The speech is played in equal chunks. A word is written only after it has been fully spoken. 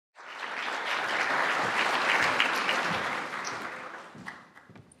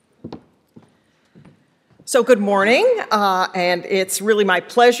So good morning, and it's really my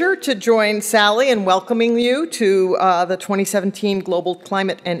pleasure to join Sally in welcoming you to the 2017 Global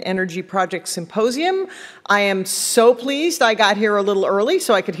Climate and Energy Project Symposium. I am so pleased I got here a little early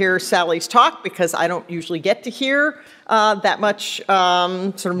so I could hear Sally's talk, because I don't usually get to hear that much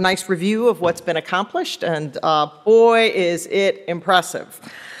sort of nice review of what's been accomplished, and boy, is it impressive.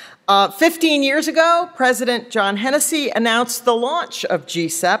 15 years ago, President John Hennessy announced the launch of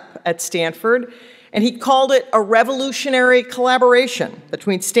GCEP at Stanford, and he called it a revolutionary collaboration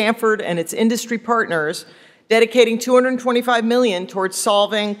between Stanford and its industry partners, dedicating $225 million towards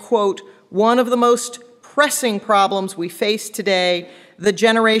solving, quote, one of the most pressing problems we face today, the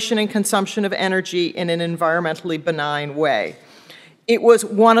generation and consumption of energy in an environmentally benign way. It was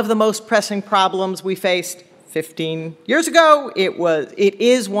one of the most pressing problems we faced 15 years ago. It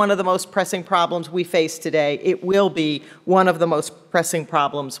is one of the most pressing problems we face today. It will be one of the most pressing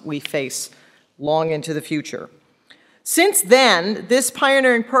problems we face long into the future. Since then, this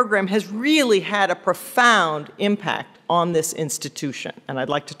pioneering program has really had a profound impact on this institution, and I'd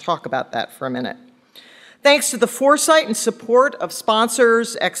like to talk about that for a minute. Thanks to the foresight and support of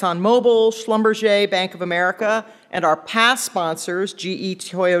sponsors ExxonMobil, Schlumberger, Bank of America, and our past sponsors, GE,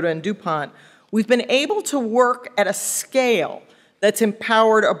 Toyota, and DuPont, we've been able to work at a scale that's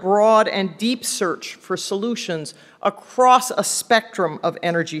empowered a broad and deep search for solutions across a spectrum of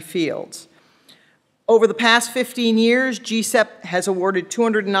energy fields. Over the past 15 years, GCEP has awarded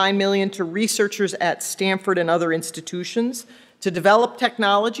 $209 million to researchers at Stanford and other institutions to develop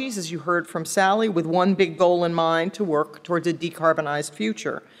technologies, as you heard from Sally, with one big goal in mind: to work towards a decarbonized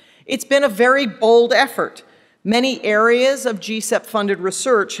future. It's been a very bold effort. Many areas of GCEP-funded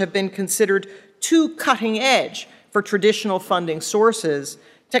research have been considered too cutting edge for traditional funding sources,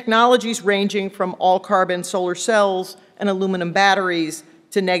 technologies ranging from all-carbon solar cells and aluminum batteries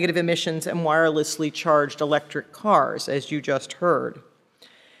to negative emissions and wirelessly charged electric cars, as you just heard.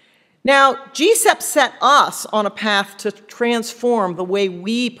 Now, GCEP set us on a path to transform the way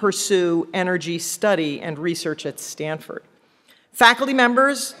we pursue energy study and research at Stanford. Faculty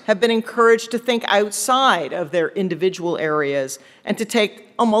members have been encouraged to think outside of their individual areas and to take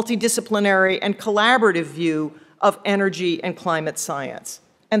a multidisciplinary and collaborative view of energy and climate science,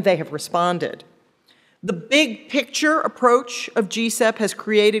 and they have responded. The big picture approach of GCEP has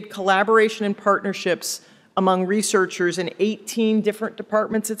created collaboration and partnerships among researchers in 18 different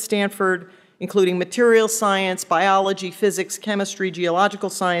departments at Stanford, including materials science, biology, physics, chemistry, geological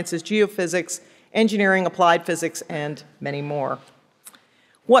sciences, geophysics, engineering, applied physics, and many more.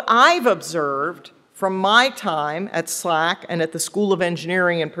 What I've observed from my time at SLAC and at the School of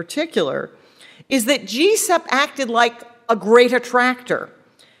Engineering in particular is that GCEP acted like a great attractor,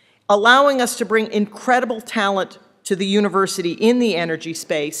 allowing us to bring incredible talent to the university in the energy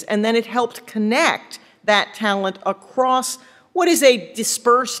space, and then it helped connect that talent across what is a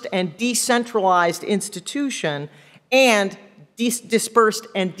dispersed and decentralized institution and dispersed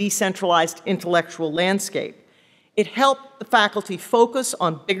and decentralized intellectual landscape. It helped the faculty focus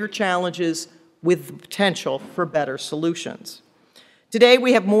on bigger challenges with the potential for better solutions. Today,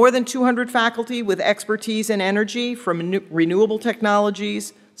 we have more than 200 faculty with expertise in energy, from renewable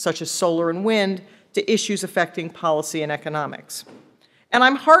technologies, such as solar and wind, to issues affecting policy and economics. And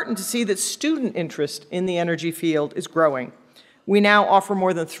I'm heartened to see that student interest in the energy field is growing. We now offer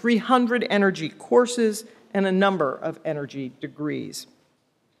more than 300 energy courses and a number of energy degrees.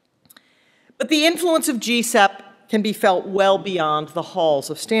 But the influence of GCEP can be felt well beyond the halls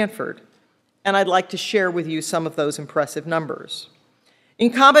of Stanford, and I'd like to share with you some of those impressive numbers.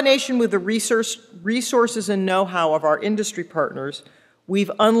 In combination with the resources and know-how of our industry partners,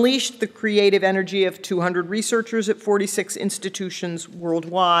 we've unleashed the creative energy of 200 researchers at 46 institutions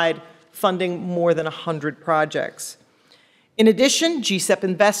worldwide, funding more than 100 projects. In addition, GCEP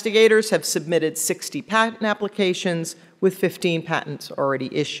investigators have submitted 60 patent applications, with 15 patents already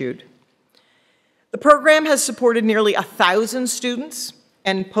issued. The program has supported nearly 1,000 students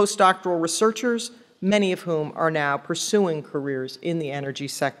and postdoctoral researchers, many of whom are now pursuing careers in the energy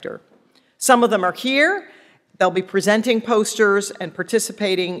sector. Some of them are here. They'll be presenting posters and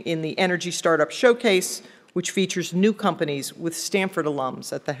participating in the Energy Startup Showcase, which features new companies with Stanford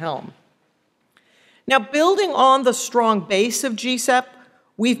alums at the helm. Now, building on the strong base of GCEP,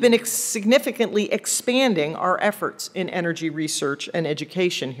 we've been significantly expanding our efforts in energy research and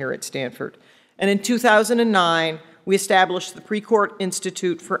education here at Stanford. And in 2009, we established the Precourt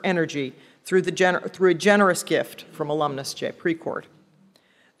Institute for Energy through a generous gift from alumnus Jay Precourt.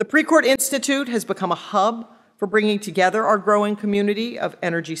 The Precourt Institute has become a hub for bringing together our growing community of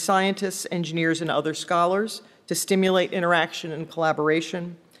energy scientists, engineers, and other scholars to stimulate interaction and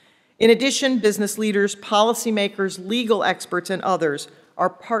collaboration. In addition, business leaders, policymakers, legal experts, and others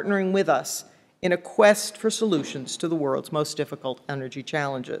are partnering with us in a quest for solutions to the world's most difficult energy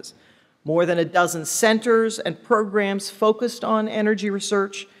challenges. More than a dozen centers and programs focused on energy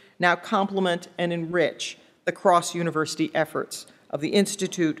research now complement and enrich the cross-university efforts of the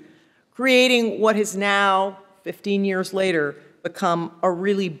Institute, creating what has now, 15 years later, become a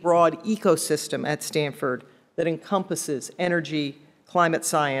really broad ecosystem at Stanford that encompasses energy, climate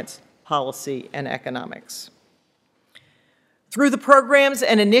science, policy, and economics. Through the programs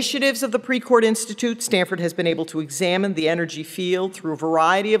and initiatives of the Precourt Institute, Stanford has been able to examine the energy field through a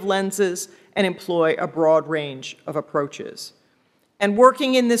variety of lenses and employ a broad range of approaches. And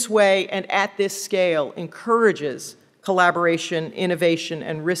working in this way and at this scale encourages collaboration, innovation,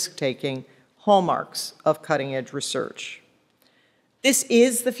 and risk-taking, hallmarks of cutting-edge research. This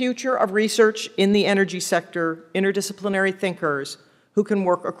is the future of research in the energy sector, interdisciplinary thinkers who can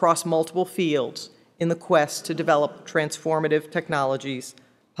work across multiple fields in the quest to develop transformative technologies,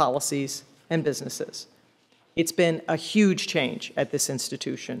 policies, and businesses. It's been a huge change at this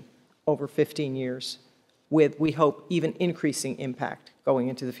institution over 15 years, with, we hope, even increasing impact going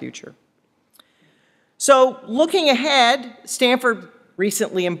into the future. So, looking ahead, Stanford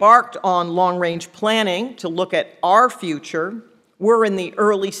recently embarked on long-range planning to look at our future. We're in the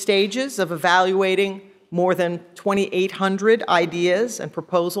early stages of evaluating more than 2,800 ideas and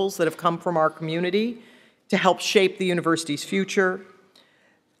proposals that have come from our community to help shape the university's future.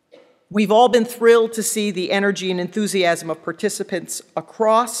 We've all been thrilled to see the energy and enthusiasm of participants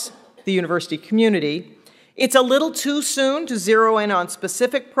across the university community. It's a little too soon to zero in on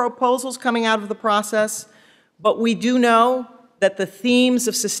specific proposals coming out of the process, but we do know that the themes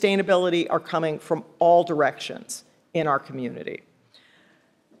of sustainability are coming from all directions in our community.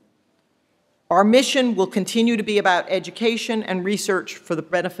 Our mission will continue to be about education and research for the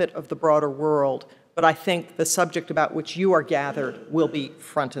benefit of the broader world, but I think the subject about which you are gathered will be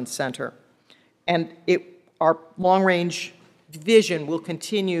front and center. And our long-range vision will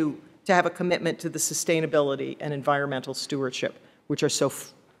continue to have a commitment to the sustainability and environmental stewardship, which are so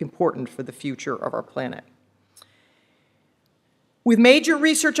important for the future of our planet. With major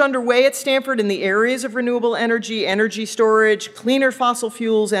research underway at Stanford in the areas of renewable energy, energy storage, cleaner fossil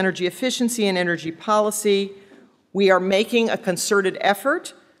fuels, energy efficiency, and energy policy, we are making a concerted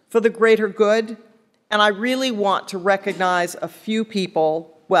effort for the greater good, and I really want to recognize a few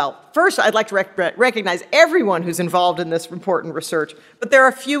people. Well, first, I'd like to recognize everyone who's involved in this important research, but there are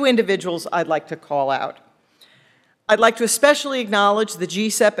a few individuals I'd like to call out. I'd like to especially acknowledge the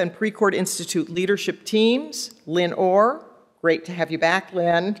GCEP and Precourt Institute leadership teams, Lynn Orr, great to have you back,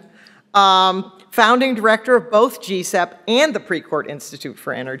 Lynn, founding director of both GCEP and the Precourt Institute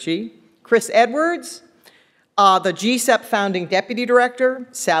for Energy, Chris Edwards, the GCEP founding deputy director,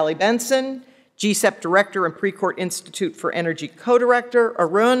 Sally Benson, GCEP director and Precourt Institute for Energy co-director,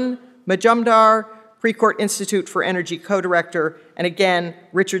 Arun Majumdar, Precourt Institute for Energy co-director, and again,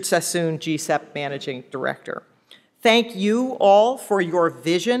 Richard Sassoon, GCEP managing director. Thank you all for your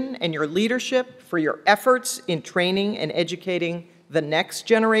vision and your leadership, for your efforts in training and educating the next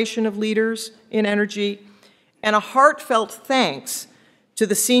generation of leaders in energy, and a heartfelt thanks to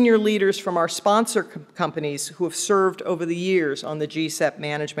the senior leaders from our sponsor companies who have served over the years on the GCEP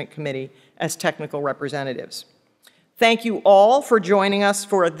Management Committee as technical representatives. Thank you all for joining us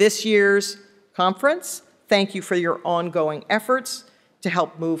for this year's conference. Thank you for your ongoing efforts to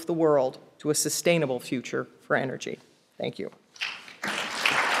help move the world to a sustainable future for energy. Thank you.